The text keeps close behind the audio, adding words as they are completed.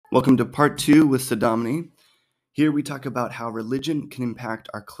Welcome to part 2 with Sadamini. Here we talk about how religion can impact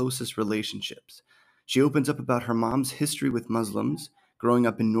our closest relationships. She opens up about her mom's history with Muslims, growing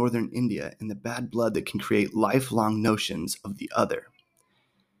up in northern India, and the bad blood that can create lifelong notions of the other.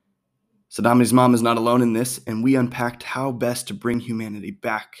 Sadamini's mom is not alone in this, and we unpacked how best to bring humanity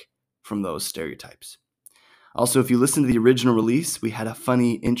back from those stereotypes. Also, if you listen to the original release, we had a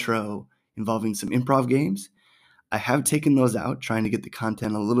funny intro involving some improv games. I have taken those out, trying to get the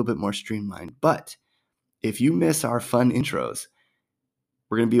content a little bit more streamlined. But if you miss our fun intros,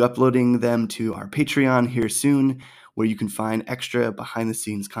 we're going to be uploading them to our Patreon here soon, where you can find extra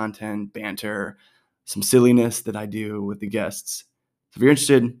behind-the-scenes content, banter, some silliness that I do with the guests. So if you're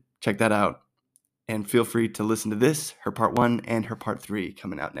interested, check that out. And feel free to listen to this, her part 1 and her part 3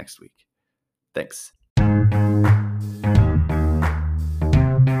 coming out next week. Thanks.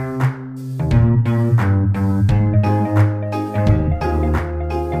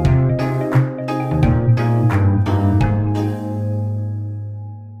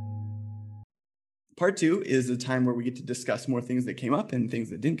 Part 2 is a time where we get to discuss more things that came up and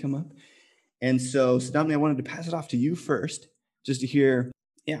things that didn't come up. And so, Sadamini, I wanted to pass it off to you first, just to hear,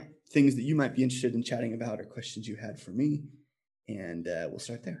 things that you might be interested in chatting about or questions you had for me. And we'll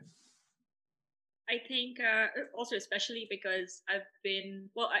start there. I think also, especially because I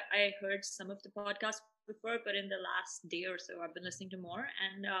heard some of the podcasts before, but in the last day or so, I've been listening to more.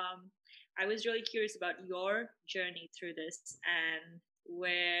 And I was really curious about your journey through this and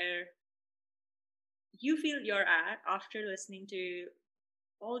where you feel you're at after listening to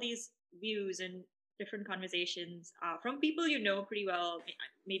all these views and different conversations from people you know pretty well.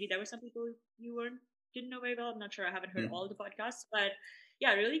 Maybe there were some people you didn't know very well. I'm not sure. I haven't heard all the podcasts, but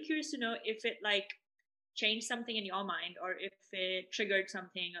yeah, really curious to know if it changed something in your mind, or if it triggered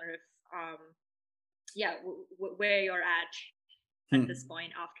something, or if where you're at this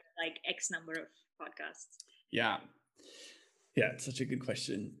point after X number of podcasts. Yeah, it's such a good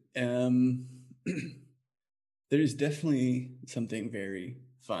question. There's definitely something very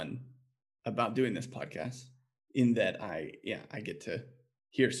fun about doing this podcast, in that I get to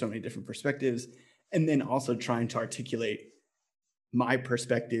hear so many different perspectives, and then also trying to articulate my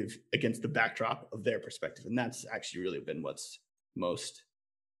perspective against the backdrop of their perspective. And that's actually really been what's most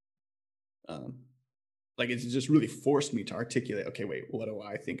it's just really forced me to articulate, okay, wait, what do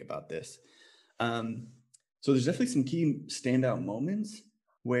I think about this? So there's definitely some key standout moments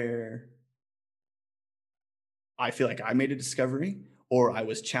where I feel like I made a discovery, or I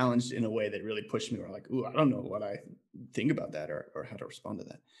was challenged in a way that really pushed me, or ooh, I don't know what I think about that, or how to respond to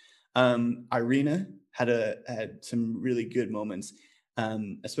that. Irina had some really good moments,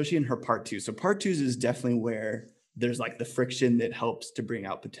 especially in her part 2. So part 2 is definitely where there's the friction that helps to bring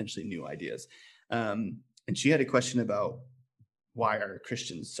out potentially new ideas. And she had a question about, why are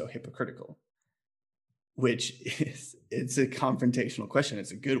Christians so hypocritical? Which it's a confrontational question.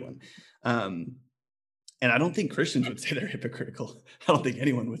 It's a good one. And I don't think Christians would say they're hypocritical. I don't think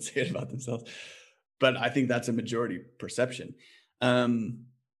anyone would say it about themselves. But I think that's a majority perception. So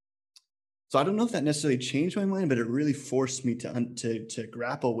I don't know if that necessarily changed my mind, but it really forced me to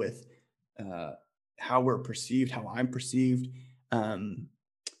grapple with how we're perceived, how I'm perceived. So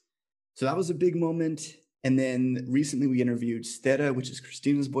that was a big moment. And then recently we interviewed Stera, which is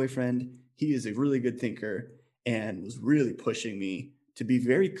Christina's boyfriend. He is a really good thinker and was really pushing me to be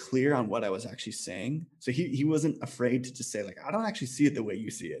very clear on what I was actually saying. So he wasn't afraid to just say, I don't actually see it the way you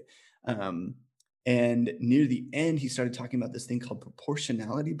see it. And near the end, he started talking about this thing called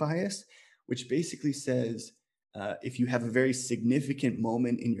proportionality bias, which basically says, if you have a very significant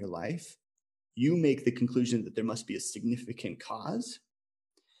moment in your life, you make the conclusion that there must be a significant cause.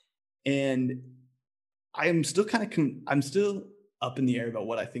 And I'm still I'm still up in the air about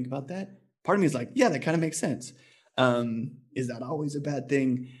what I think about that. Part of me is that kind of makes sense. Is that always a bad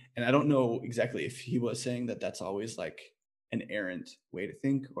thing? And I don't know exactly if he was saying that that's always an errant way to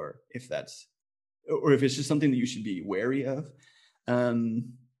think, or if it's just something that you should be wary of.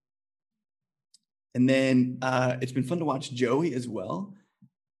 And then it's been fun to watch Joey as well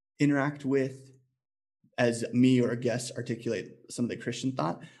interact with, as me or a guest articulate some of the Christian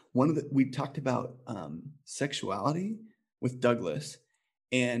thought. We talked about sexuality with Douglas,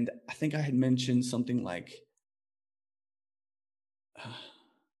 and I think I had mentioned something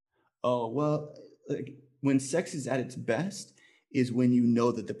when sex is at its best is when you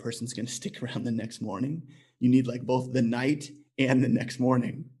know that the person's going to stick around the next morning. You need both the night and the next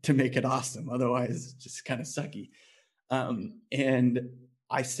morning to make it awesome. Otherwise, it's just kind of sucky. And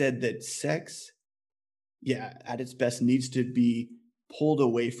I said that sex, at its best, needs to be pulled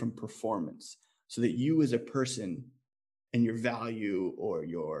away from performance, so that you as a person and your value or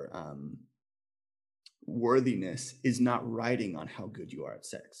your worthiness is not riding on how good you are at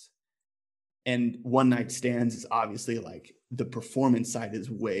sex. And one night stands is obviously like the performance side is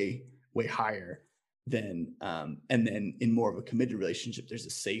way higher than and then in more of a committed relationship there's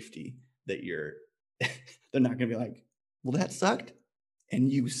a safety that you're they're not going to be like, well, that sucked and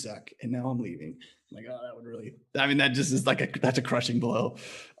you suck and now I'm leaving. I'm like, oh, that would really, I mean, that just is like that's a crushing blow.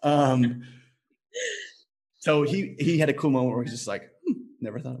 So he had a cool moment where he's just like,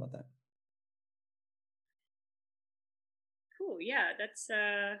 never thought about that. Cool. Yeah, that's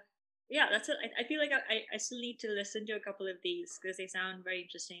I feel like I still need to listen to a couple of these because they sound very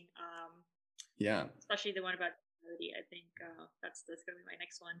interesting. Yeah. Especially the one about melody. I think that's gonna be my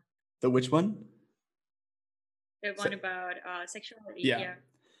next one. The which one? The one about sexuality. Yeah.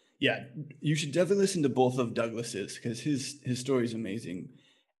 Yeah, you should definitely listen to both of Douglas's because his story is amazing.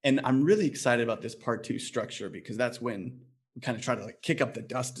 And I'm really excited about this part 2 structure because that's when we kind of try to like kick up the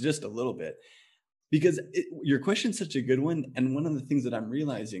dust just a little bit. Because your question's such a good one. And one of the things that I'm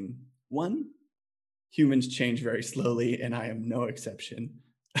realizing, one, humans change very slowly, and I am no exception.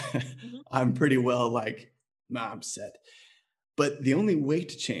 Mm-hmm. I'm pretty well like, nah, I'm set. But the only way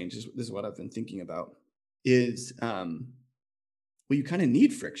to change is this is what I've been thinking about is well, you kind of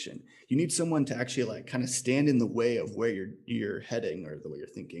need friction. You need someone to actually like kind of stand in the way of where you're heading or the way you're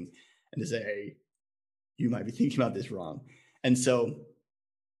thinking, and to say, hey, you might be thinking about this wrong. And so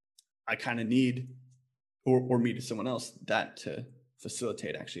I kind of need, or me to someone else, that to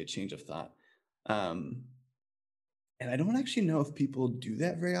facilitate actually a change of thought. And I don't actually know if people do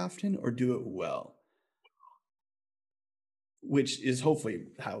that very often or do it well, which is hopefully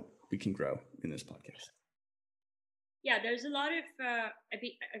how we can grow in this podcast. Yeah, there's a lot of I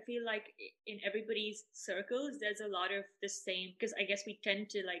feel like in everybody's circles there's a lot of the same, because I guess we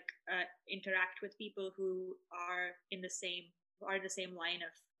tend to like interact with people who are in the same line of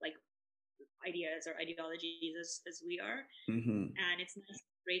like ideas or ideologies as we are. Mm-hmm. And it's nice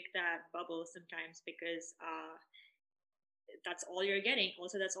to break that bubble sometimes because that's all you're getting.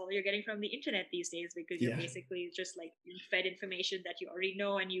 Also, that's all you're getting from the internet these days, because you're basically just like fed information that you already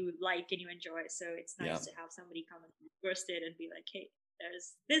know and you like and you enjoy. So it's nice to have somebody come and burst it and be like, hey,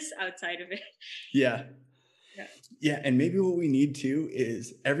 there's this outside of it. Yeah, and maybe what we need too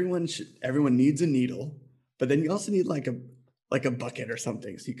is everyone needs a needle, but then you also need like a bucket or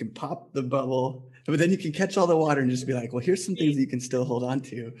something so you can pop the bubble, but then you can catch all the water and just be like, well, here's some things that you can still hold on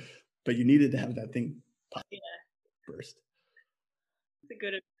to, but you needed to have that thing pop, burst. It's a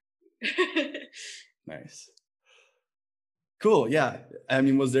good. Nice. Cool. Yeah. I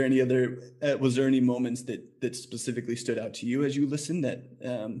mean, was there any moments that specifically stood out to you as you listened that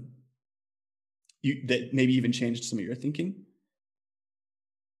that maybe even changed some of your thinking?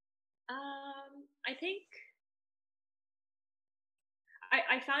 I think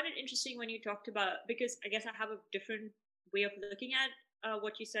I found it interesting when you talked about, because I guess I have a different way of looking at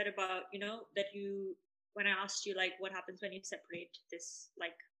what you said about, that when I asked you like what happens when you separate this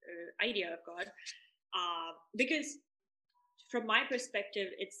like idea of God, because from my perspective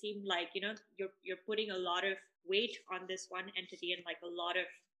it seemed like you're putting a lot of weight on this one entity, and like a lot of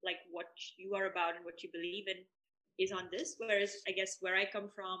like what you are about and what you believe in is on this, whereas I guess where I come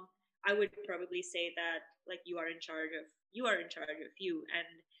from, I would probably say that like you are in charge of you, and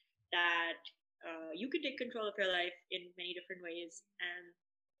that you can take control of your life in many different ways. And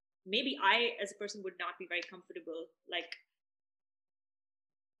maybe I as a person would not be very comfortable like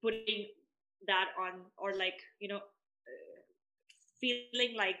putting that on, or like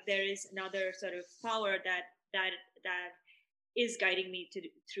feeling like there is another sort of power that is guiding me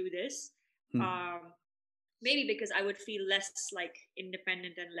through this. Maybe because I would feel less like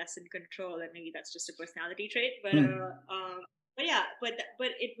independent and less in control, and maybe that's just a personality trait. But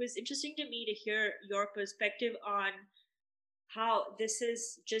but it was interesting to me to hear your perspective on how this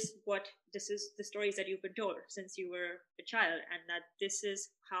is the stories that you've been told since you were a child, and that this is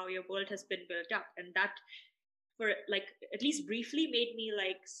how your world has been built up, and that for like at least briefly made me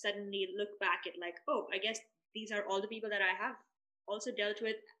like suddenly look back at like, oh, I guess these are all the people that I have also dealt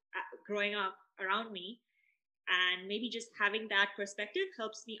with growing up around me, and maybe just having that perspective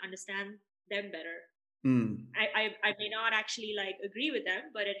helps me understand them better. I may not actually like agree with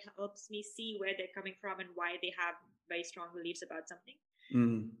them, but it helps me see where they're coming from and why they have very strong beliefs about something.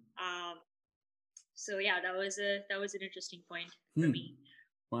 So yeah, that was an interesting point for me.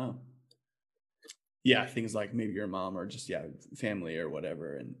 Wow. Yeah, things like maybe your mom or just family or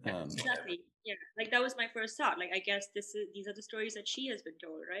whatever, and exactly. Yeah, like that was my first thought. Like, I guess these are the stories that she has been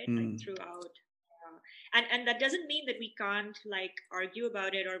told, right? Like throughout. And that doesn't mean that we can't like argue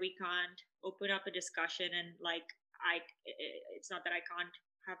about it, or we can't open up a discussion and like it's not that I can't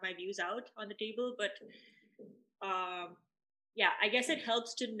have my views out on the table, but yeah, I guess it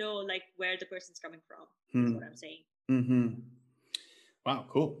helps to know like where the person's coming from, is what I'm saying. Mm-hmm. Wow,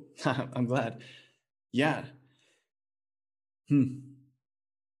 cool. I'm glad. Yeah.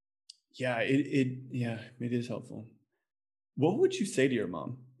 Yeah, it is helpful. What would you say to your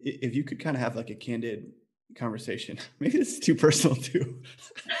mom if you could kind of have like a candid conversation? Maybe this is too personal too.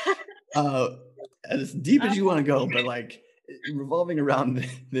 uh, as deep as you want to go, but like revolving around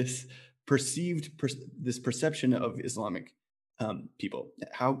this this perception of Islamic people.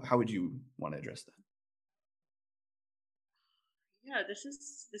 How would you want to address that? Yeah, this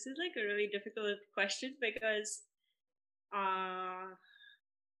is like a really difficult question because uh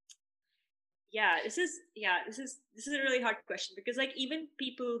this is a really hard question because like even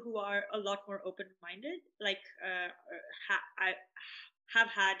people who are a lot more open minded like I have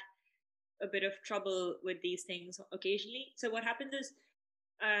had a bit of trouble with these things occasionally. So what happened is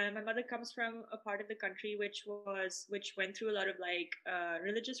my mother comes from a part of the country which went through a lot of like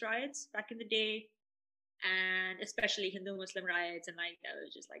religious riots back in the day, and especially Hindu Muslim riots, and like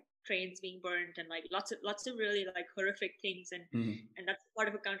just like trains being burnt and like lots of really like horrific things. And Mhm. and that's part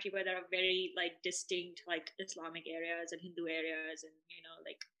of a country where there are very like distinct like Islamic areas and Hindu areas, and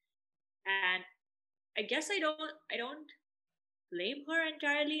like, and I guess I don't blame her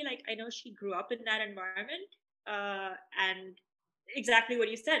entirely. Like I know she grew up in that environment, and exactly what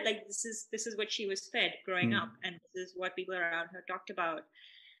you said. Like this is what she was fed growing up, Mm. and this is what people around her talked about.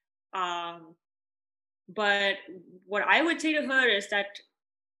 Um, but what I would say to her is that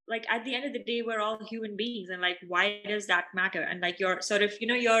like at the end of the day we're all human beings, and like why does that matter? And like you're sort of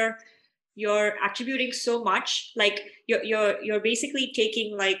you're attributing so much, like you're basically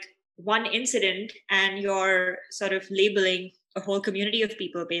taking like one incident and you're sort of labeling a whole community of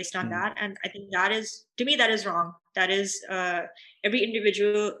people based on Mm. that. And I think that is, to me, that is wrong. That is every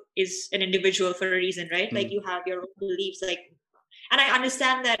individual is an individual for a reason, right? Like Mm. you have your own beliefs, like, and I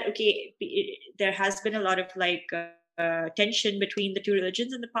understand that, okay, there has been a lot of like tension between the two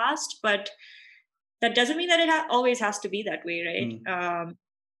religions in the past, but that doesn't mean that it always has to be that way, right? Mm.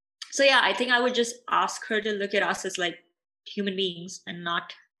 So yeah, I think I would just ask her to look at us as like human beings and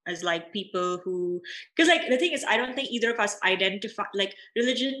not as like people who, because like the thing is, I don't think either of us identify, like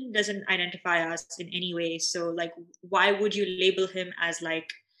religion doesn't identify us in any way. So like, why would you label him as like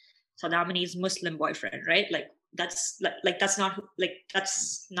Saddamini's Muslim boyfriend, right? Like that's not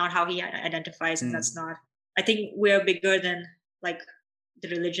how he identifies, and that's Mm. not. I think we're bigger than like the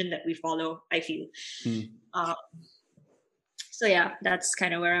religion that we follow, I feel. Mm. Um, so yeah, that's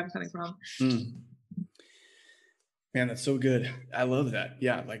kind of where I'm coming from. Mm. Man, that's so good. I love that.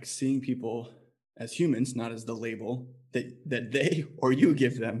 Yeah, like seeing people as humans, not as the label that they or you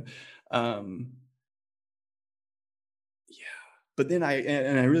give them. Um, yeah, but then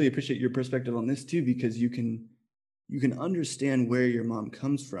and I really appreciate your perspective on this too, because you can understand where your mom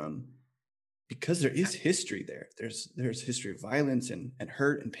comes from because there is history there. There's history of violence and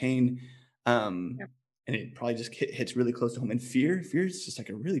hurt and pain, um, Yeah. and it probably just hits really close to home. And fear is just like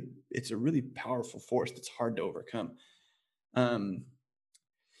it's a really powerful force that's hard to overcome. Um,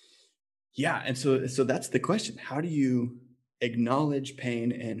 yeah, and so that's the question. How do you acknowledge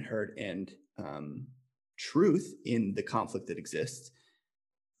pain and hurt and truth in the conflict that exists,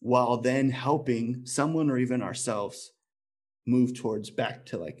 while then helping someone or even ourselves move towards back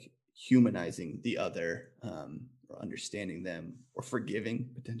to like humanizing the other, or understanding them or forgiving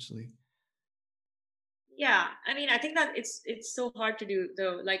potentially? Yeah, I mean, I think that it's so hard to do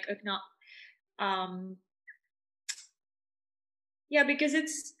though. Like, not, um, yeah, because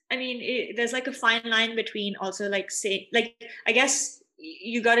I mean, there's like a fine line between also like say, like, I guess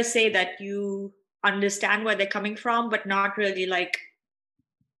you got to say that you understand where they're coming from, but not really like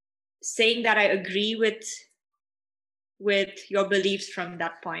saying that I agree with your beliefs from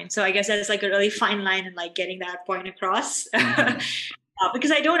that point. So I guess there's like a really fine line in like getting that point across. Hmm.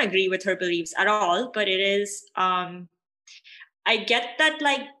 Because I don't agree with her beliefs at all, but it is, I get that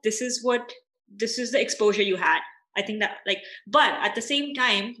like this is the exposure you had. I think that like, but at the same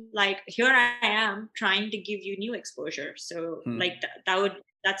time, like here I am trying to give you new exposure. So like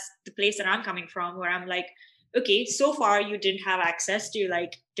that's the place that I'm coming from, where I'm like, okay, so far you didn't have access to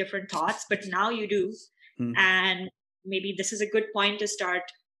like different thoughts, but now you do. And maybe this is a good point to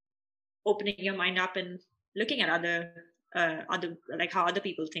start opening your mind up and looking at other like how other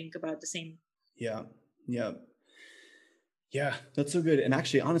people think about the same. Yeah, yeah, yeah. That's so good. And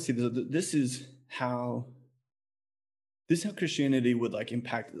actually, honestly, this is how Christianity would like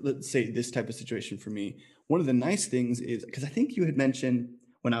impact, let's say, this type of situation for me. One of the nice things is because I think you had mentioned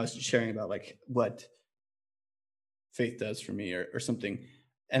when I was sharing about like what faith does for me, or something.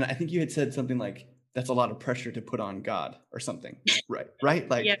 And I think you had said something like, that's a lot of pressure to put on God or something. Right. Right.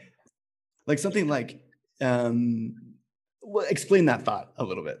 Yeah. Like something like, um, well, explain that thought a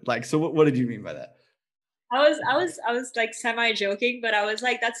little bit. Like, so what did you mean by that? I was like semi joking, but I was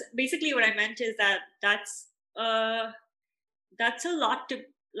like, that's basically what I meant is that uh that's a lot to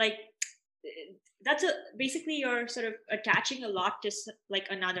like that's a basically you're sort of attaching a lot to like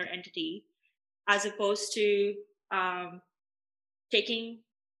another entity as opposed to um taking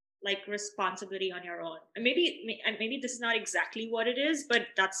like responsibility on your own. And maybe this is not exactly what it is, but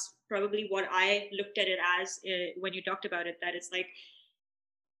that's probably what I looked at it as when you talked about it, that it's like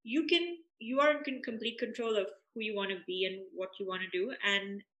you are in complete control of who you want to be and what you want to do,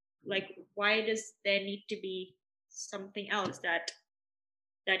 and like why does there need to be something else that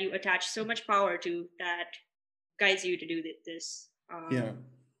you attach so much power to that guides you to do this. Yeah.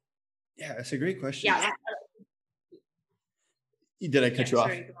 Yeah. It's a great question. Yeah. Did I Yeah, cut you off?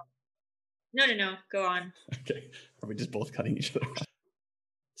 sorry, go on. No, go on. Okay. Are we just both cutting each other off?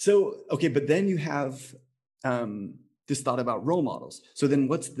 So, okay, but then you have this thought about role models. So then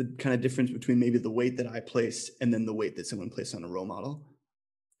what's the kind of difference between maybe the weight that I place and then the weight that someone places on a role model,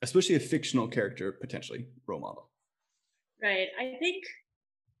 especially a fictional character, potentially role model? Right, I think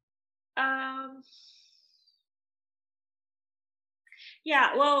um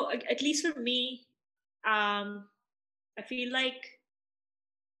yeah, well, at least for me, I feel like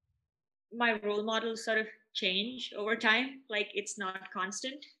my role models sort of change over time, like it's not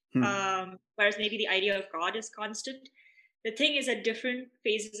constant. Hmm. Whereas maybe the idea of God is constant. The thing is, at different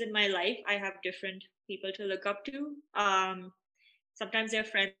phases in my life, I have different people to look up to. Sometimes they're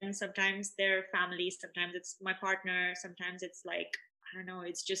friends, sometimes they're family, sometimes it's my partner, sometimes it's like, I don't know,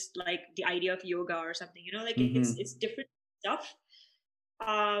 it's just like the idea of yoga or something, like it's Hmm. different stuff.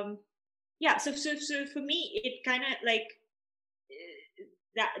 um yeah, so for me it kind of like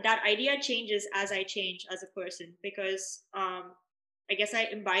that idea changes as I change as a person, because I guess I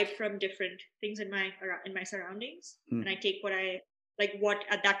imbibe from different things in my surroundings, and I take what I like, what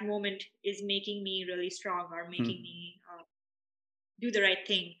at that moment is making me really strong or making Hmm. me do the right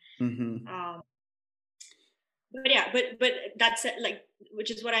thing. Hmm. um but yeah, but that's it, like,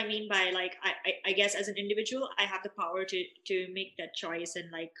 which is what I mean by like I guess as an individual I have the power to make that choice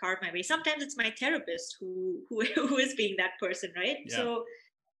and like carve my way. Sometimes it's my therapist who who is being that person, right? Yeah.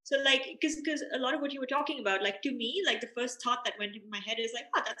 So like, because a lot of what you were talking about, like to me, like the first thought that went in my head is like,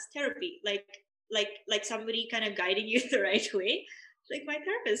 oh, that's therapy. Like somebody kind of guiding you the right way. Like my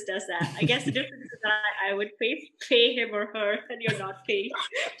therapist does that. I guess the difference is that I would pay him or her, and you're not paying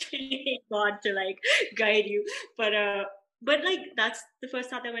God to like guide you. But like that's the first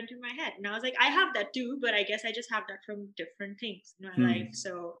thought that went in my head, and I was like, I have that too, but I guess I just have that from different things in my life. Hmm.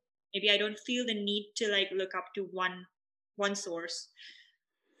 So maybe I don't feel the need to like look up to one source.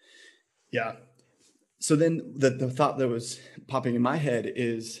 Yeah. So then the thought that was popping in my head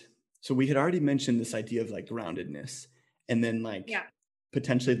is, so we had already mentioned this idea of like groundedness, and then like Yeah.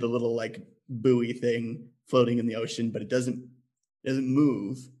 potentially the little like buoy thing floating in the ocean, but it doesn't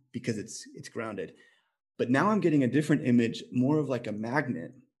move because it's grounded. But now I'm getting a different image, more of like a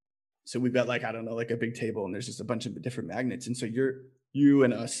magnet. So we've got like, I don't know, like a big table, and there's just a bunch of different magnets. And so you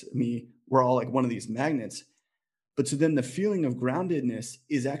and us, me, we're all like one of these magnets. But so then the feeling of groundedness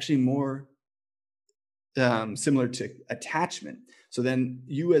is actually more similar to attachment. So then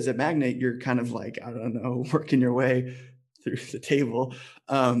you as a magnet, you're kind of like, I don't know, working your way through the table.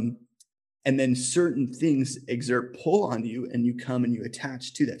 Um, and then certain things exert pull on you, and you come and you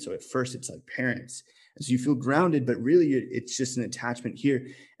attach to that. So at first it's like parents. And so you feel grounded, but really it's just an attachment here.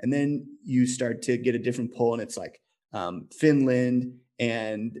 And then you start to get a different pull, and it's like Finland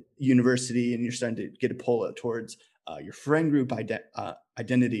and university, and you're starting to get a pull towards your friend group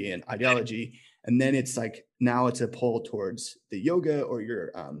identity and ideology. And then it's like now it's a pull towards the yoga or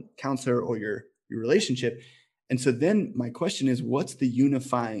your counselor or your relationship. And so then my question is, what's the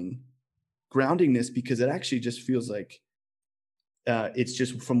unifying groundingness? Because it actually just feels like it's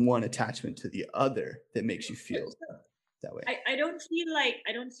just from one attachment to the other that makes you feel that way. I don't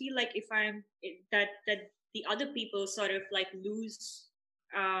feel like if that the other people sort of like lose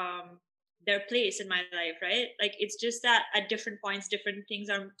um their place in my life, right? Like it's just that at different points different things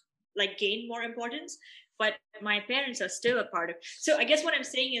are like gain more importance, but my parents are still a part of. So I guess what I'm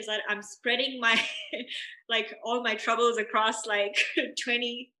saying is that I'm spreading my like all my troubles across like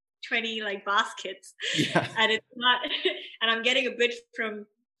 20 like baskets, Yeah. and it's not and I'm getting a bit from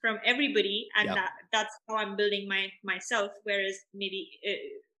everybody, and Yeah. that's how I'm building myself. Whereas maybe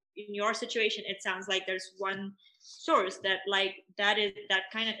in your situation, it sounds like there's one source that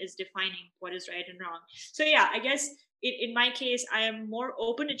kind of is defining what is right and wrong. So yeah, I guess in my case, I am more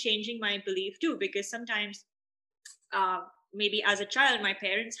open to changing my belief too, because sometimes uh, maybe as a child my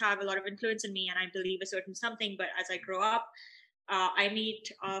parents have a lot of influence in me and I believe a certain something, but as I grow up, I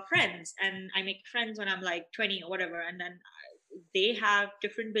meet friends and I make friends when I'm like 20 or whatever, and then they have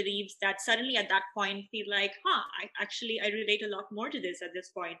different beliefs that suddenly at that point feel like, I relate a lot more to this at this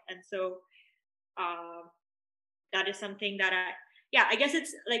point. And so uh, that is something that I guess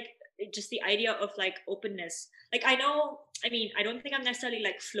it's like just the idea of like openness. Like I know, I mean, I don't think I'm necessarily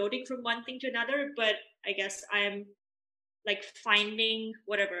like floating from one thing to another, but I guess I am like finding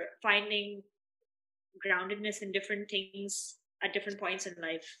groundedness in different things at different points in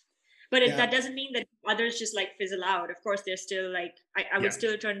life. But Yeah. that doesn't mean that others just like fizzle out. Of course, they're still like, I would Yeah.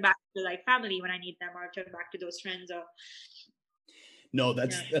 still turn back to like family when I need them, or turn back to those friends. Or No,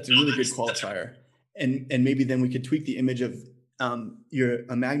 that's a really good qualifier. And maybe then we could tweak the image of you're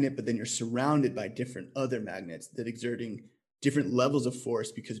a magnet, but then you're surrounded by different other magnets that exerting different levels of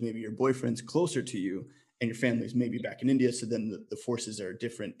force, because maybe your boyfriend's closer to you and your family's maybe back in India. So then the forces are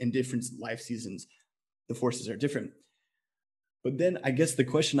different. In different life seasons, the forces are different. But then I guess the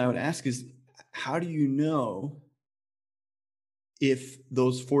question I would ask is, how do you know if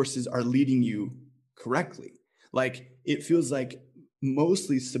those forces are leading you correctly? Like, it feels like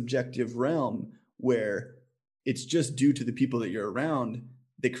mostly subjective realm where it's just due to the people that you're around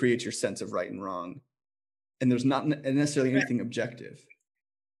that creates your sense of right and wrong. And there's not necessarily anything objective.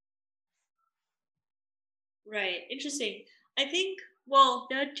 right, interesting. I think, well,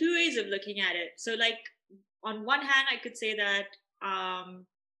 there are two ways of looking at it. So like on one hand, I could say that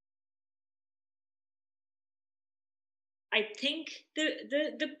I think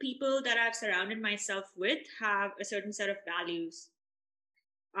the people that I've surrounded myself with have a certain set of values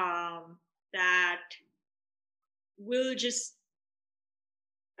that will just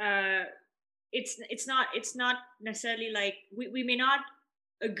uh, it's not necessarily like we may not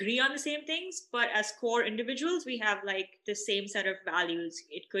agree on the same things, but as core individuals we have like the same set of values.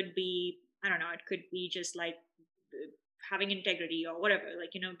 It could be, I don't know, it could be just like having integrity or whatever,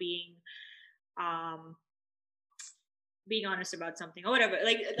 like, you know, um being honest about something or whatever,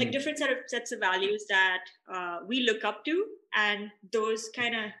 like different sets of values that we look up to, and those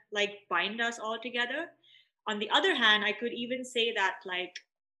kind of like bind us all together. On the other hand, I could even say that like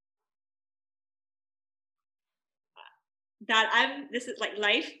that I'm this is like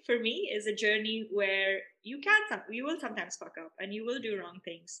life for me is a journey where you will sometimes fuck up and you will do wrong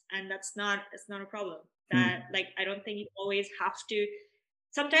things, and it's not a problem. That like I don't think you always have to.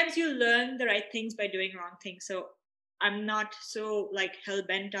 Sometimes you learn the right things by doing wrong things. So I'm not so like hell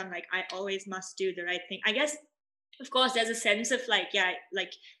bent on like I always must do the right thing. I guess of course there's a sense of like, yeah,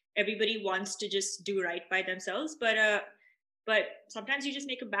 like everybody wants to just do right by themselves, but sometimes you just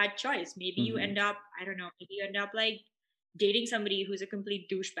make a bad choice. Maybe you end up, I don't know, maybe you end up like dating somebody who's a complete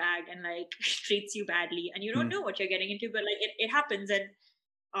douchebag and like treats you badly, and you don't know what you're getting into, but like it happens. And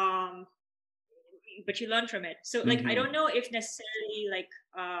um but you learn from it. So like I don't know if necessarily like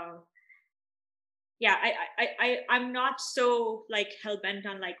yeah, I'm not so like hell bent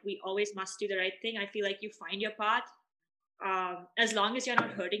on like we always must do the right thing. I feel like you find your path, as long as you're not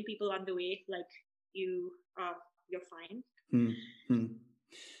hurting people on the way, like you're fine.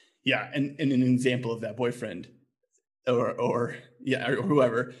 Yeah, and an example of that boyfriend or yeah, or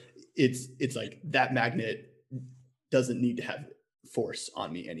whoever, it's like that magnet doesn't need to have force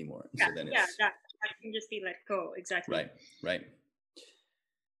on me anymore. And yeah, so then yeah, it's that can just be let go. Exactly.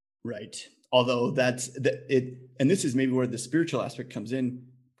 Right. Although it, and this is maybe where the spiritual aspect comes in,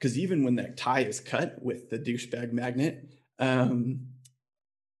 because even when that tie is cut with the douchebag magnet,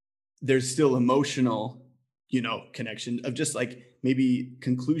 there's still emotional, connection of just like maybe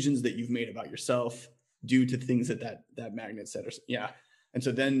conclusions that you've made about yourself due to things that magnet said. Yeah. And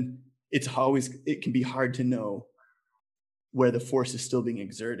so then it can be hard to know where the force is still being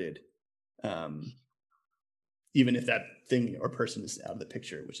exerted, even if that thing or person is out of the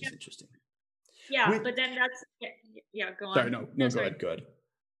picture, which is interesting. Yeah, but then that's go on. Sorry, no, go ahead.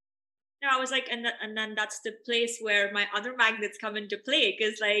 No, I was like, and then that's the place where my other magnets come into play,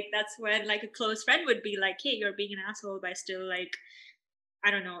 because like that's when like a close friend would be like, hey, you're being an asshole by still like,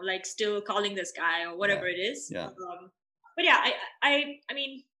 I don't know, like still calling this guy or whatever it is. Yeah. But yeah, I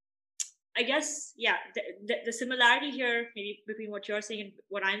mean, I guess yeah, the similarity here maybe between what you're saying and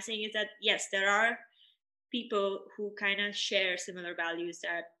what I'm saying is that yes, there are people who kind of share similar values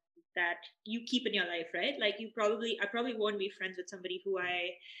that you keep in your life, right? Like I probably won't be friends with somebody who I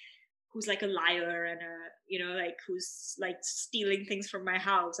who's like a liar and like who's like stealing things from my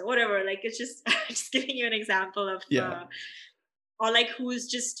house or whatever. Like it's just just giving you an example of Yeah. or like who's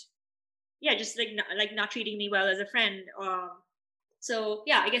just just like not treating me well as a friend. So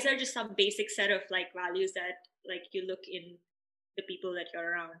yeah, I guess there are just some basic set of like values that like you look in the people that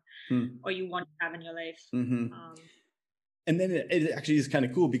you're around Hmm. or you want to have in your life. Hmm. Um, And then it actually is kind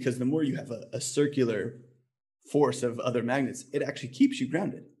of cool because the more you have a circular force of other magnets, it actually keeps you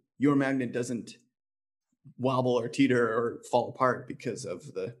grounded. Your magnet doesn't wobble or teeter or fall apart because of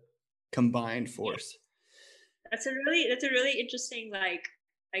the combined yeah, force. that's a really interesting like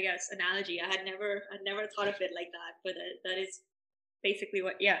I guess analogy. I'd never thought of it like that, but that is basically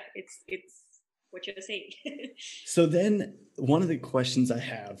what it's what you're saying. So then one of the questions I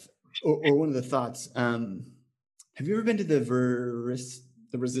have, or one of the thoughts, have you ever been to the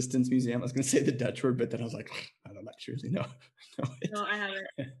Resistance Museum? I was going to say the Dutch word, but then I was like, I don't actually know. know it. No, I haven't.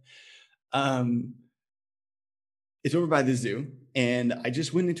 Um, it's over by the zoo, and I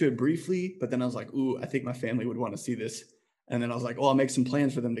just went into it briefly, but then I was like, ooh, I think my family would want to see this. And then I was like, oh, I'll make some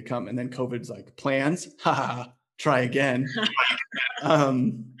plans for them to come. And then COVID's like, plans? Ha ha, ha, try again.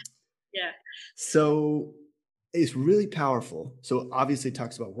 Um, Yeah. so it's really powerful. So obviously it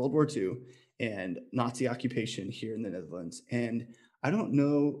talks about World War II and Nazi occupation here in the Netherlands. And I don't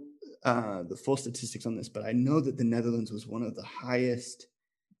know the full statistics on this, but I know that the Netherlands was one of the highest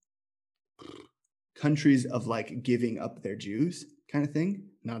countries of like giving up their Jews kind of thing.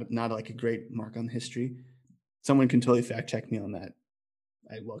 Not like a great mark on history. Someone can totally fact check me on that.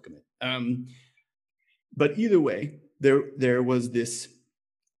 I welcome it. But either way, there was this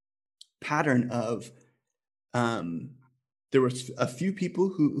pattern of there was a few people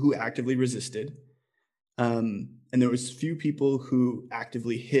who actively resisted, and there was few people who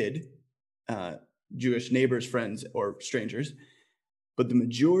actively hid Jewish neighbors, friends, or strangers. But the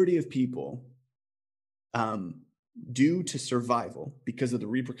majority of people, due to survival, because of the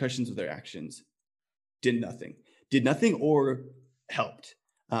repercussions of their actions, did nothing or helped,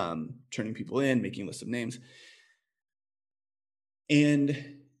 turning people in, making lists of names.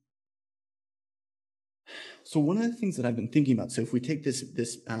 And so one of the things that I've been thinking about, so if we take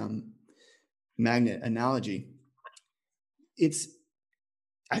this magnet analogy,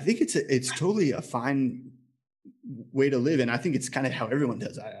 I think it's totally a fine way to live, and I think it's kind of how everyone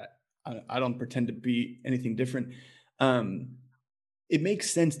does. I don't pretend to be anything different. It makes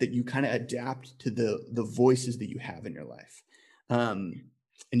sense that you kind of adapt to the voices that you have in your life, and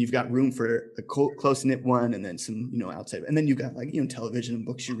you've got room for a close knit one, and then some outside, and then you've got like television and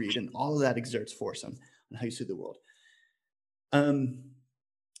books you read, and all of that exerts force on how you see the world.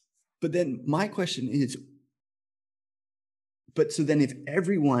 But then my question is, but so then if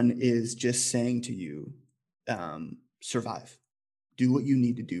everyone is just saying to you, survive, do what you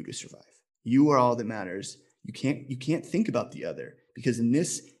need to do to survive. You are all that matters. You can't think about the other, because in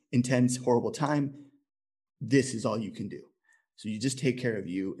this intense, horrible time, this is all you can do. So you just take care of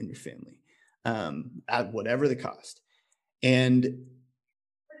you and your family, at whatever the cost. And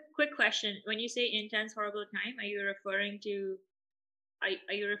Quick question: when you say intense, horrible time, are you referring to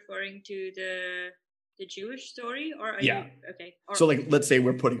the Jewish story, or are yeah, you okay? Or so like let's say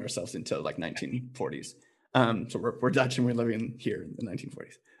we're putting ourselves into like 1940s. So we're Dutch and we're living here in the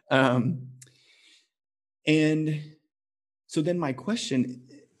 1940s. And so then my question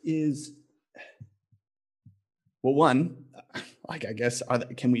is, well, one, like I guess,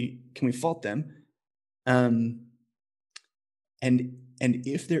 can we fault them? And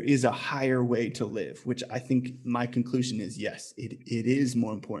if there is a higher way to live, which I think my conclusion is yes, it is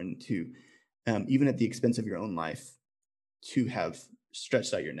more important to, even at the expense of your own life, to have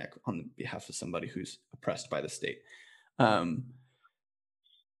stretched out your neck on behalf of somebody who's oppressed by the state.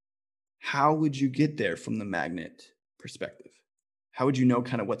 How would you get there from the magnet perspective? How would you know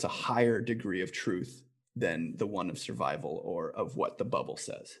kind of what's a higher degree of truth than the one of survival or of what the bubble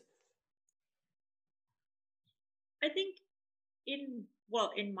says? I think in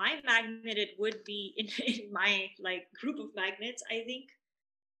my magnet it would be in my like group of magnets. I think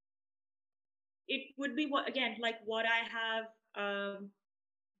it would be what again like what I have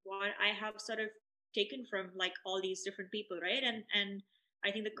sort of taken from like all these different people, right? And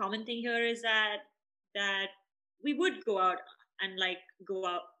I think the common thing here is that we would go out and like go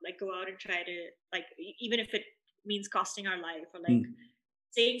out and try to like even if it means costing our life or like Mm.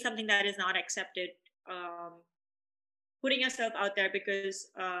 saying something that is not accepted, putting yourself out there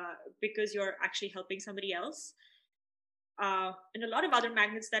because you're actually helping somebody else, and a lot of other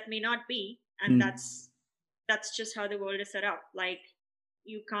magnets that may not be, and Mm. that's just how the world is set up. Like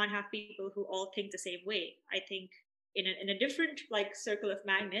you can't have people who all think the same way. I think in a different like circle of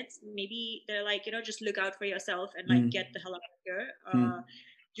magnets, maybe they're like, just look out for yourself and like get the hell out of here.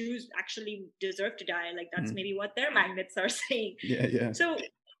 Jews actually deserve to die. Like that's maybe what their magnets are saying. Yeah. So,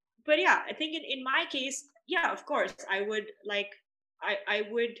 but yeah, I think in my case, yeah, of course, I would like, I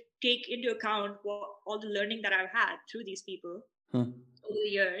would take into account all the learning that I've had through these people over the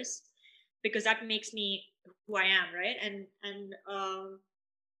years, because that makes me who I am, right? And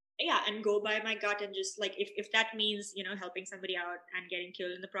yeah, and go by my gut, and just like, if that means helping somebody out and getting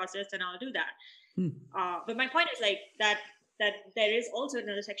killed in the process, then I'll do that. But my point is like that there is also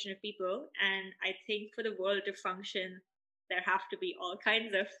another section of people, and I think for the world to function, there have to be all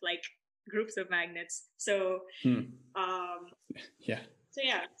kinds of like groups of magnets. So yeah. So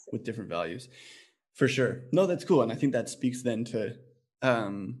yeah, with different values, for sure. No, that's cool, and I think that speaks then to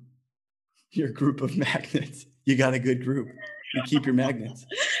your group of magnets. You got a good group. You keep your magnets.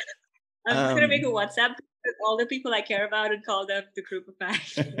 I'm gonna make a WhatsApp with all the people I care about and call them the group of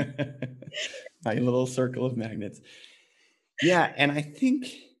magnets. My little circle of magnets. Yeah, and I think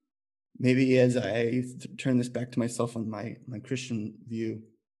maybe as I turn this back to myself on my Christian view,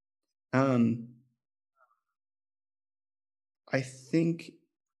 I think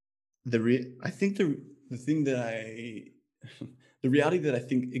the thing that the reality that I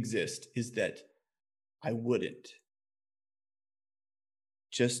think exists is that I wouldn't,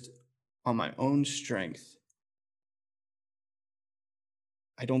 just on my own strength,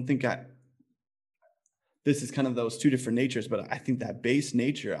 I don't think this is kind of those two different natures, but I think that base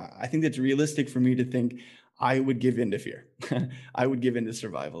nature, I think that's realistic for me to think I would give in to fear. I would give in to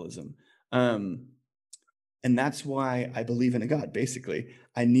survivalism. And that's why I believe in a God. Basically,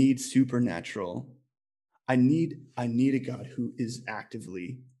 I need supernatural. I need a God who is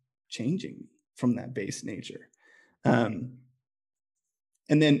actively changing me from that base nature. And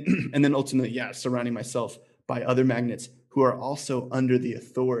then ultimately, yeah, surrounding myself by other magnets who are also under the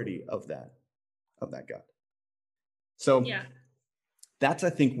authority of that God. So yeah, that's, I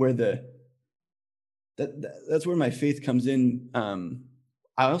think, where that's where my faith comes in.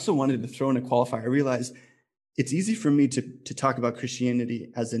 I also wanted to throw in a qualifier. I realized it's easy for me to talk about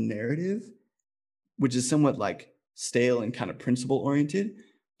Christianity as a narrative, which is somewhat like stale and kind of principle oriented.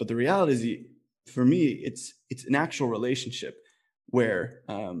 But the reality is, for me, it's an actual relationship where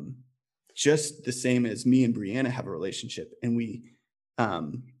just the same as me and Brianna have a relationship, and we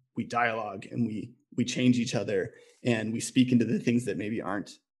dialogue, and we change each other, and we speak into the things that maybe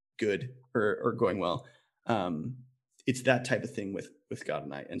aren't good or going well. It's that type of thing with God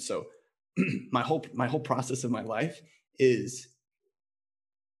and I. And so my whole process of my life is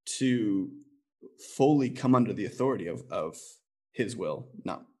to fully come under the authority of his will,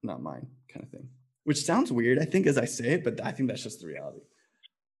 not mine, kind of thing. Which sounds weird, I think, as I say it, but I think that's just the reality.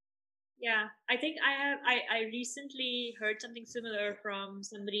 Yeah, I think I recently heard something similar from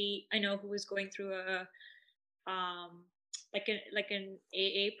somebody I know who was going through a like an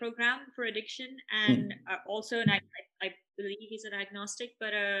AA program for addiction, and also I believe he's an agnostic,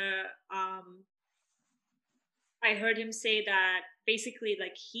 but I heard him say that basically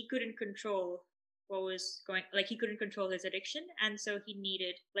like he couldn't control what was going, like he couldn't control his addiction, and so he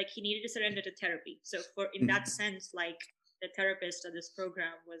needed to surrender to therapy. So for in that sense, like the therapist of this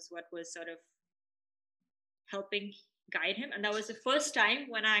program was what was sort of helping guide him, and that was the first time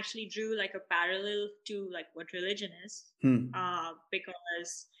when I actually drew like a parallel to like what religion is,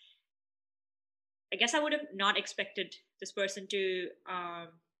 because I guess I would have not expected this person to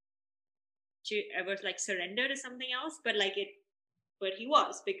ever like surrender to something else, but he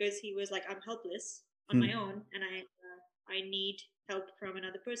was, because he was like, I'm helpless on my own, and I need help from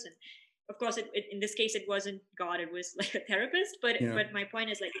another person. Of course, in this case, it wasn't God; it was like a therapist. But my point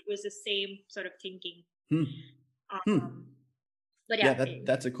is, like, it was the same sort of thinking. But yeah,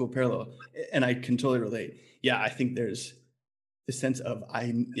 that's a cool parallel, and I can totally relate. Yeah, I think there's the sense of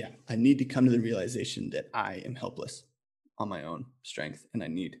I need to come to the realization that I am helpless on my own strength, and I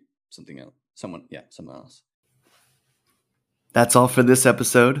need someone else. That's all for this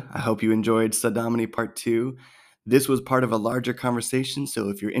episode. I hope you enjoyed Sodomity Part 2. This was part of a larger conversation, so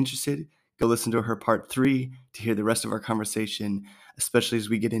if you're interested, go listen to her Part 3 to hear the rest of our conversation, especially as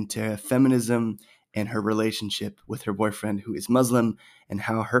we get into feminism and her relationship with her boyfriend who is Muslim and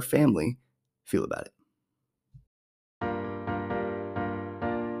how her family feel about it.